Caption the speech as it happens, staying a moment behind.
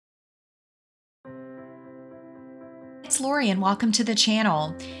Lori and welcome to the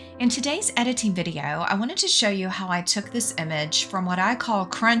channel. In today's editing video, I wanted to show you how I took this image from what I call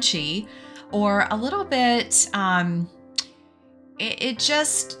crunchy or a little bit, it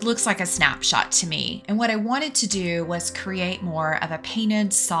just looks like a snapshot to me. And what I wanted to do was create more of a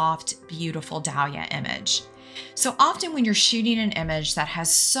painted, soft, beautiful dahlia image. So often when you're shooting an image that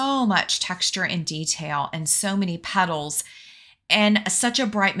has so much texture and detail and so many petals and such a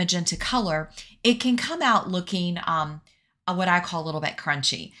bright magenta color, it can come out looking what I call a little bit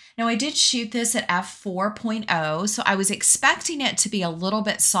crunchy. Now I did shoot this at f4.0, so I was expecting it to be a little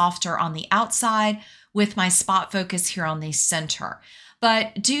bit softer on the outside with my spot focus here on the center.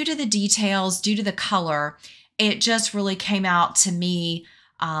 But due to the details, due to the color, it just really came out to me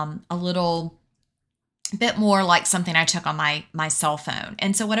a little bit more like something I took on my cell phone.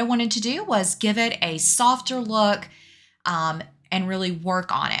 And so what I wanted to do was give it a softer look and really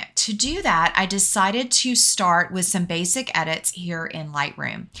work on it. To do that, I decided to start with some basic edits here in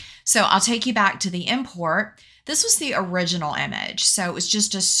Lightroom. So I'll take you back to the import. This was the original image. So it was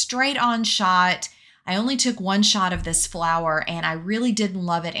just a straight on shot. I only took one shot of this flower and I really didn't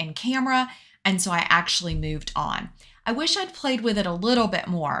love it in camera. And so I actually moved on. I wish I'd played with it a little bit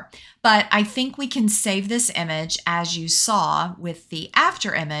more, but I think we can save this image as you saw with the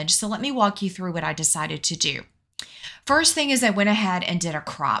after image. So let me walk you through what I decided to do. First thing is I went ahead and did a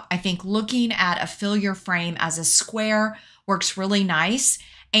crop. I think looking at a fill your frame as a square works really nice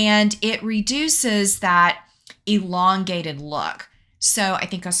and it reduces that elongated look. So I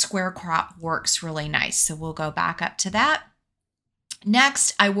think a square crop works really nice. So we'll go back up to that.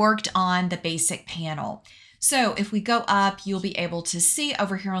 Next, I worked on the basic panel. So if we go up, you'll be able to see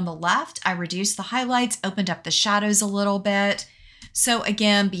over here on the left, I reduced the highlights, opened up the shadows a little bit. So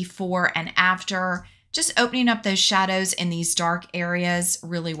again, before and after, just opening up those shadows in these dark areas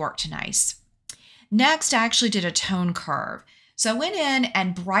really worked nice. Next, I actually did a tone curve. So I went in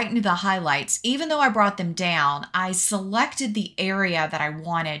and brightened the highlights. Even though I brought them down, I selected the area that I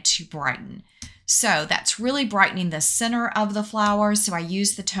wanted to brighten. So that's really brightening the center of the flower. So I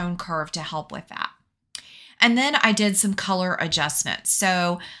used the tone curve to help with that. And then I did some color adjustments.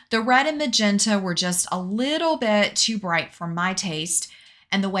 So the red and magenta were just a little bit too bright for my taste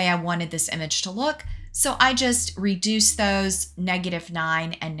and the way I wanted this image to look. So I just reduced those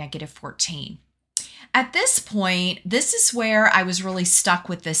 -9 and -14. At this point, this is where I was really stuck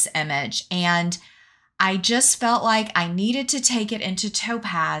with this image and I just felt like I needed to take it into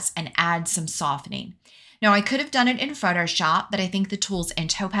Topaz and add some softening. Now I could have done it in Photoshop, but I think the tools in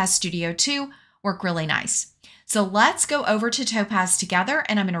Topaz Studio 2 work really nice. So let's go over to Topaz together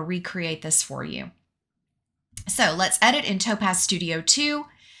and I'm going to recreate this for you. So let's edit in Topaz Studio 2.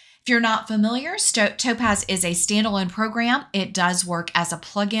 If you're not familiar, Topaz is a standalone program. It does work as a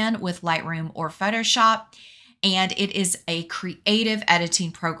plugin with Lightroom or Photoshop, and it is a creative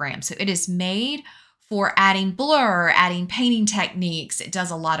editing program. So it is made for adding blur, adding painting techniques. It does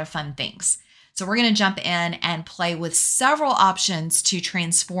a lot of fun things. So we're going to jump in and play with several options to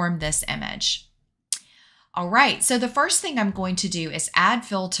transform this image. All right, so the first thing I'm going to do is add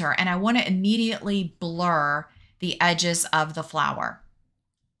filter, and I want to immediately blur the edges of the flower.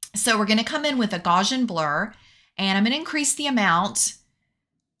 So we're going to come in with a Gaussian blur, and I'm going to increase the amount.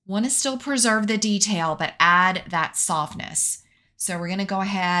 Want to still preserve the detail, but add that softness. So we're going to go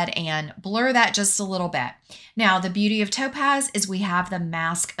ahead and blur that just a little bit. Now, the beauty of Topaz is we have the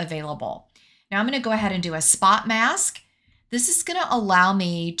mask available. Now I'm going to go ahead and do a spot mask. This is going to allow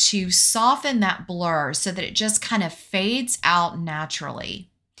me to soften that blur so that it just kind of fades out naturally.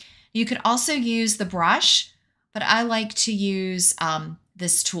 You could also use the brush, but I like to use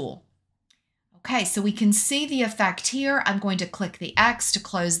this tool. Okay, so we can see the effect here. I'm going to click the X to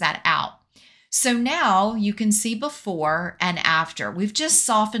close that out. So now you can see before and after. We've just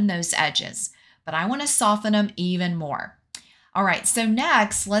softened those edges, but I want to soften them even more. All right, so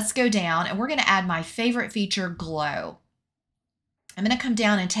next, let's go down and we're going to add my favorite feature, glow. I'm going to come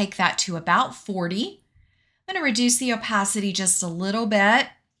down and take that to about 40. I'm going to reduce the opacity just a little bit.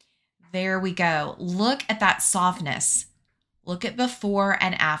 There we go. Look at that softness. Look at before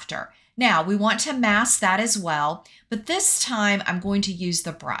and after. Now we want to mask that as well, but this time I'm going to use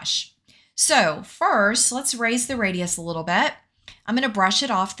the brush. So first, let's raise the radius a little bit. I'm going to brush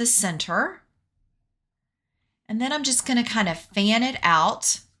it off the center. And then I'm just going to kind of fan it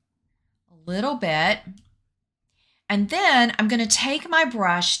out a little bit. And then I'm going to take my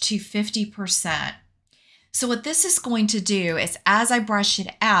brush to 50%. So what this is going to do is as I brush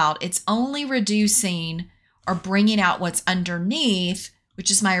it out, it's only reducing or bringing out what's underneath, which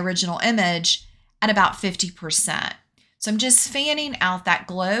is my original image, at about 50%. So I'm just fanning out that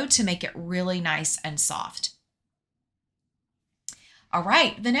glow to make it really nice and soft. All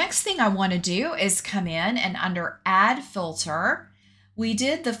right, the next thing I want to do is come in and under Add Filter, we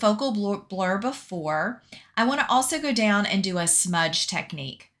did the focal blur before. I want to also go down and do a smudge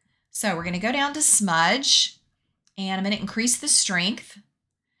technique. So we're going to go down to smudge, and I'm going to increase the strength.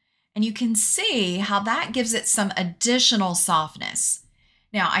 And you can see how that gives it some additional softness.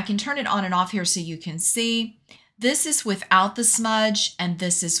 Now I can turn it on and off here so you can see. This is without the smudge and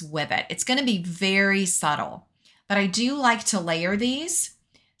this is with it. It's going to be very subtle, but I do like to layer these.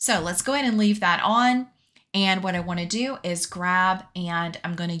 So let's go ahead and leave that on. And what I want to do is grab, and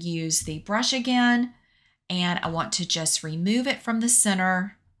I'm going to use the brush again, and I want to just remove it from the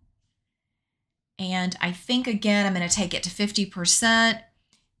center. And I think again, I'm going to take it to 50%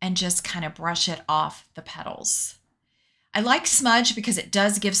 and just kind of brush it off the petals. I like smudge because it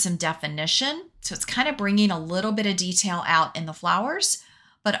does give some definition. So it's kind of bringing a little bit of detail out in the flowers,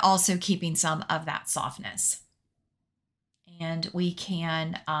 but also keeping some of that softness. And we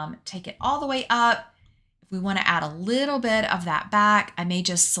can take it all the way up. If we want to add a little bit of that back, I may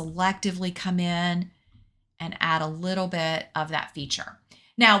just selectively come in and add a little bit of that feature.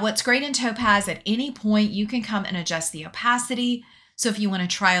 Now, what's great in Topaz, at any point, you can come and adjust the opacity. So if you want to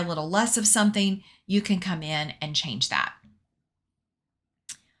try a little less of something, you can come in and change that.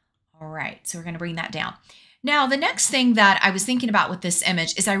 All right, so we're going to bring that down. Now, the next thing that I was thinking about with this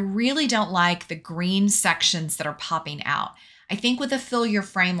image is I really don't like the green sections that are popping out. I think with a fill your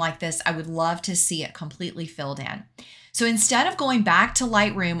frame like this, I would love to see it completely filled in. So instead of going back to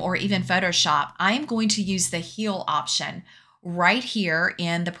Lightroom or even Photoshop, I am going to use the heal option right here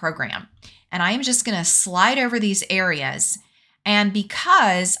in the program. And I am just going to slide over these areas. And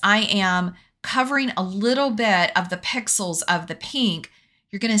because I am covering a little bit of the pixels of the pink,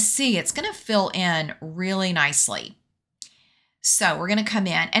 you're going to see it's going to fill in really nicely. So we're going to come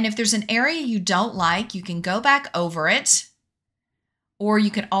in, and if there's an area you don't like, you can go back over it, or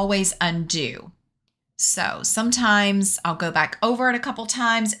you can always undo. So sometimes I'll go back over it a couple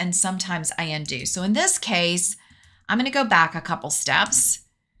times, and sometimes I undo. So in this case, I'm going to go back a couple steps,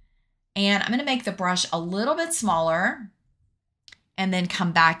 and I'm going to make the brush a little bit smaller, and then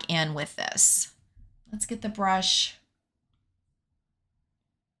come back in with this. Let's get the brush.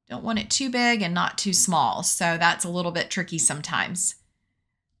 Don't want it too big and not too small, so that's a little bit tricky sometimes.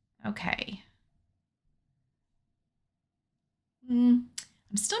 Okay. I'm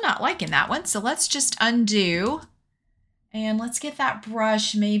still not liking that one, so let's just undo. And let's get that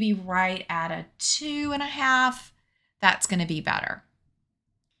brush maybe right at a 2.5. That's going to be better.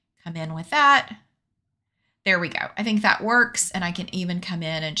 Come in with that. There we go. I think that works, and I can even come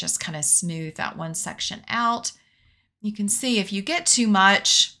in and just kind of smooth that one section out. You can see if you get too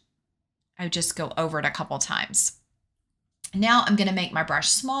much, I would just go over it a couple times. Now I'm going to make my brush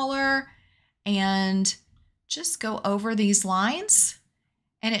smaller and just go over these lines,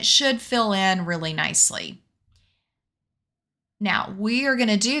 and it should fill in really nicely. Now we are going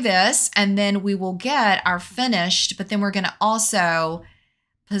to do this, and then we will get our finished, but then we're going to also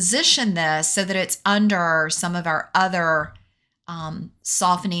position this so that it's under some of our other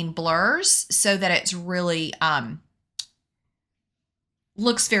softening blurs so that it's really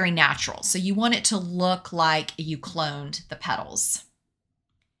looks very natural. So you want it to look like you cloned the petals.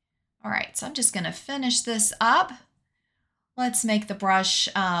 All right, so I'm just going to finish this up. Let's make the brush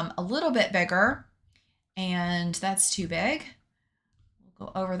a little bit bigger, and that's too big. We'll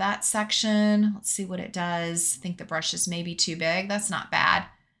go over that section. Let's see what it does. I think the brush is maybe too big. That's not bad.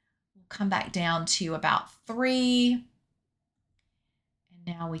 We'll come back down to about 3.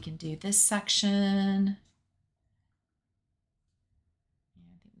 And now we can do this section.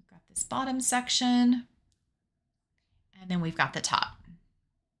 This bottom section, and then we've got the top.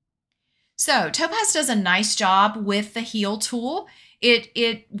 So Topaz does a nice job with the heal tool.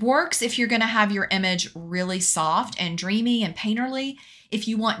 It works if you're going to have your image really soft and dreamy and painterly. If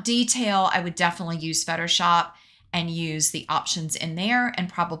you want detail, I would definitely use Photoshop and use the options in there, and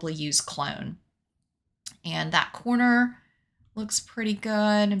probably use clone. And that corner looks pretty good.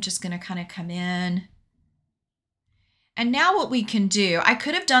 I'm just going to kind of come in. And now what we can do, I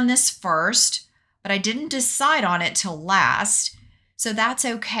could have done this first, but I didn't decide on it till last. So that's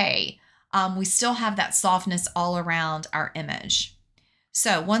okay. We still have that softness all around our image.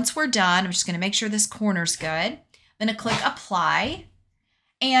 So once we're done, I'm just going to make sure this corner's good. I'm going to click apply.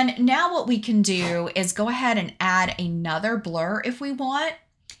 And now what we can do is go ahead and add another blur if we want.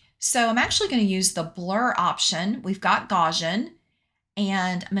 So I'm actually going to use the blur option. We've got Gaussian,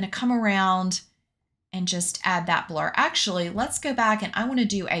 and I'm going to come around and just add that blur. Actually, let's go back, and I want to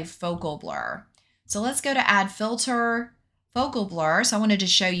do a focal blur. So let's go to add filter, focal blur. So I wanted to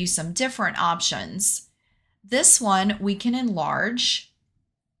show you some different options. This one we can enlarge,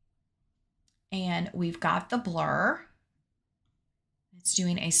 And we've got the blur. It's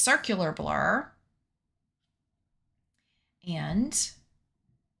doing a circular blur. And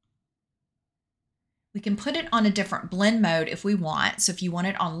we can put it on a different blend mode if we want. So if you want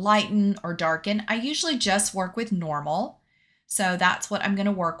it on lighten or darken, I usually just work with normal. So that's what I'm going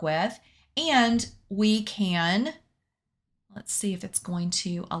to work with. And we can, let's see if it's going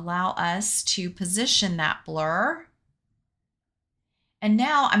to allow us to position that blur. And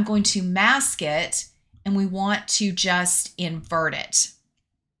now I'm going to mask it, and we want to just invert it.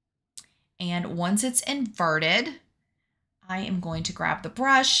 And once it's inverted, I am going to grab the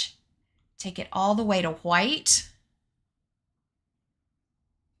brush, take it all the way to white.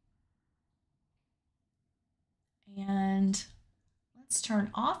 And let's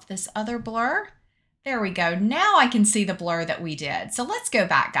turn off this other blur. There we go. Now I can see the blur that we did. So let's go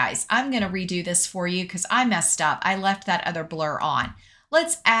back, guys. I'm going to redo this for you because I messed up. I left that other blur on.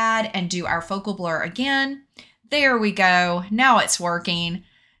 Let's add and do our focal blur again. There we go. Now it's working.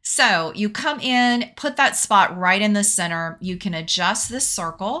 So you come in, put that spot right in the center. You can adjust this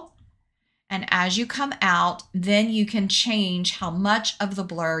circle. And as you come out, then you can change how much of the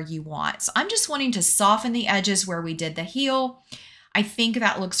blur you want. So I'm just wanting to soften the edges where we did the heel. I think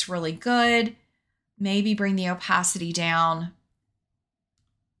that looks really good. Maybe bring the opacity down.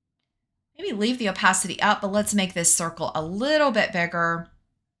 Maybe leave the opacity up, but let's make this circle a little bit bigger.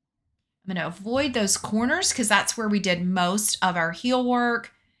 I'm going to avoid those corners because that's where we did most of our heel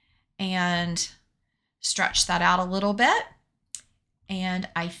work, and stretch that out a little bit. And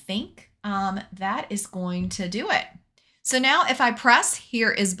I think that is going to do it. So now if I press, here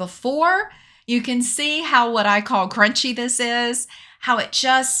is before. You can see how what I call crunchy this is, how it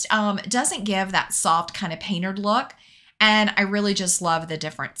just doesn't give that soft kind of painted look. And I really just love the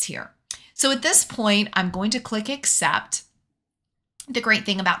difference here. So at this point, I'm going to click accept. The great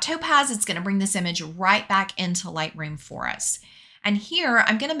thing about Topaz, it's going to bring this image right back into Lightroom for us. And here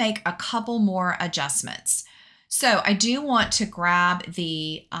I'm going to make a couple more adjustments. So I do want to grab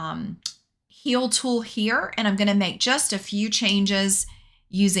the heel tool here, and I'm going to make just a few changes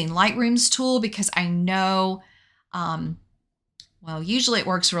using Lightroom's tool because I know, well, usually it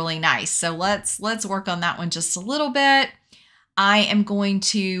works really nice. So let's work on that one just a little bit. I am going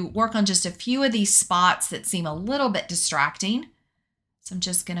to work on just a few of these spots that seem a little bit distracting. So I'm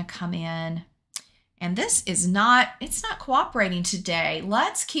just going to come in, and this is it's not cooperating today.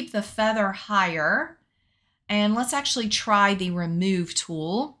 Let's keep the feather higher, and let's actually try the remove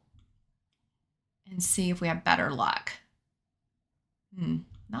tool and see if we have better luck.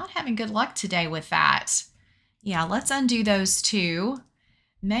 Not having good luck today with that. Yeah, let's undo those two.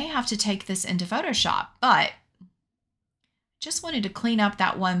 May have to take this into Photoshop, but just wanted to clean up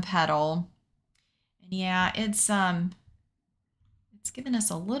that one petal. And yeah, it's giving us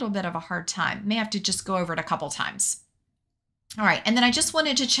a little bit of a hard time. May have to just go over it a couple times. All right, and then I just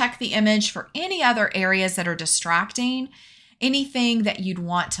wanted to check the image for any other areas that are distracting, anything that you'd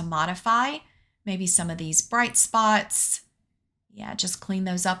want to modify, maybe some of these bright spots. Yeah, just clean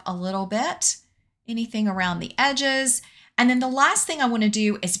those up a little bit. Anything around the edges. And then the last thing I want to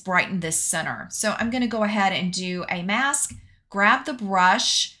do is brighten this center. So I'm going to go ahead and do a mask, grab the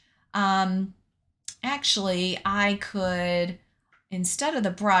brush. Actually, I could, instead of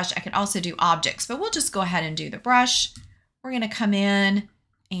the brush, I could also do objects, but we'll just go ahead and do the brush. We're going to come in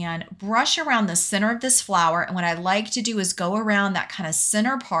and brush around the center of this flower. And what I like to do is go around that kind of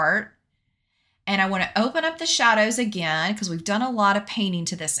center part. And I want to open up the shadows again because we've done a lot of painting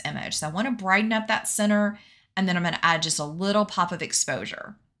to this image. So I want to brighten up that center, and then I'm going to add just a little pop of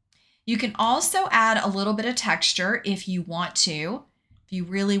exposure. You can also add a little bit of texture if you want to. If you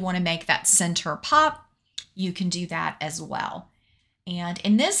really want to make that center pop, you can do that as well. And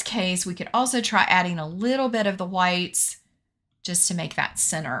in this case, we could also try adding a little bit of the whites just to make that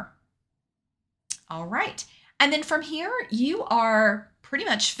center. All right. And then from here, you are pretty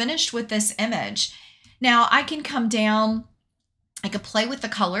much finished with this image. Now I can come down, I could play with the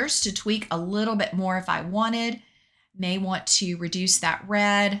colors to tweak a little bit more if I wanted. May want to reduce that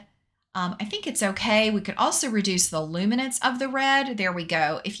red. I think it's okay. We could also reduce the luminance of the red. There we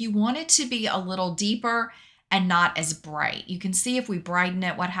go. If you want it to be a little deeper and not as bright, you can see if we brighten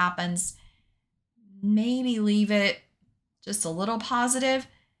it, what happens. Maybe leave it just a little positive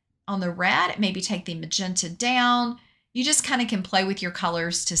on the red. Maybe take the magenta down. You just kind of can play with your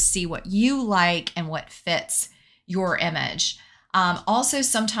colors to see what you like and what fits your image. Also,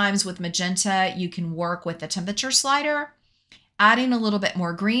 sometimes with magenta, you can work with the temperature slider. Adding a little bit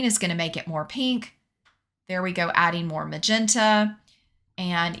more green is going to make it more pink. There we go, adding more magenta.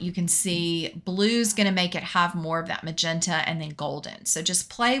 And you can see blue's going to make it have more of that magenta, and then golden. So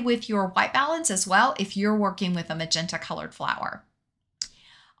just play with your white balance as well if you're working with a magenta colored flower.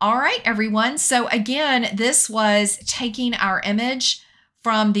 All right, everyone. So again, this was taking our image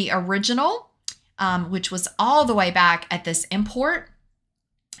from the original, which was all the way back at this import.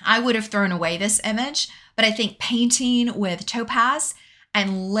 I would have thrown away this image, but I think painting with Topaz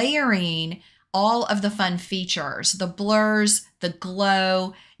and layering all of the fun features, the blurs, the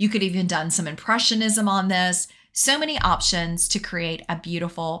glow, you could even done some impressionism on this. So many options to create a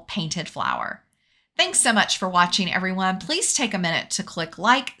beautiful painted flower. Thanks so much for watching, everyone. Please take a minute to click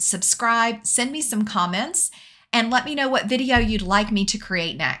like, subscribe, send me some comments, and let me know what video you'd like me to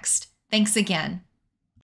create next. Thanks again.